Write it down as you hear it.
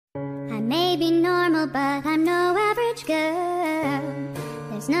I may be normal, but I'm no average girl.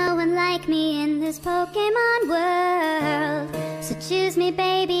 There's no one like me in this Pokemon world. So choose me,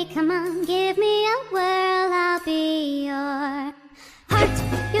 baby, come on, give me a whirl. I'll be your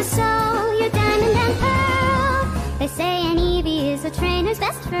heart, your soul, your diamond and pearl. They say an Eevee is a trainer's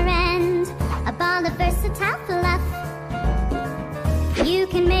best friend, a ball of versatile fluff. You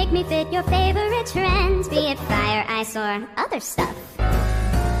can make me fit your favorite trends, be it fire, ice, or other stuff.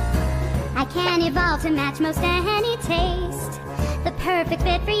 I can evolve to match most any taste, the perfect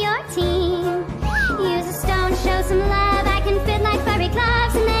fit for your team. Use a stone, show some love, I can fit like furry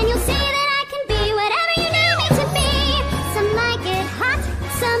gloves, and then you'll see that I can be whatever you need me to be. Some like it hot,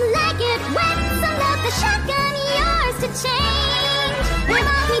 some like it wet, some love the shotgun, yours to change.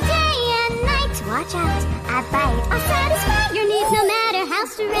 Revolve me day and night, watch out, I bite, I'll satisfy your needs no matter how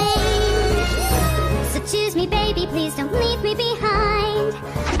strange. So choose me, baby, please don't leave me behind.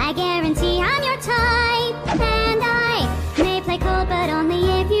 I guarantee I'm your type, and I may play cold, but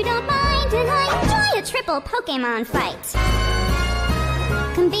only if you don't mind. And I enjoy a triple Pokemon fight.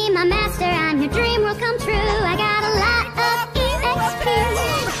 Come be my master, I'm your dream will come true. I got a lot of EXP.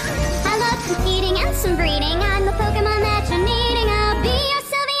 I love competing and some breeding.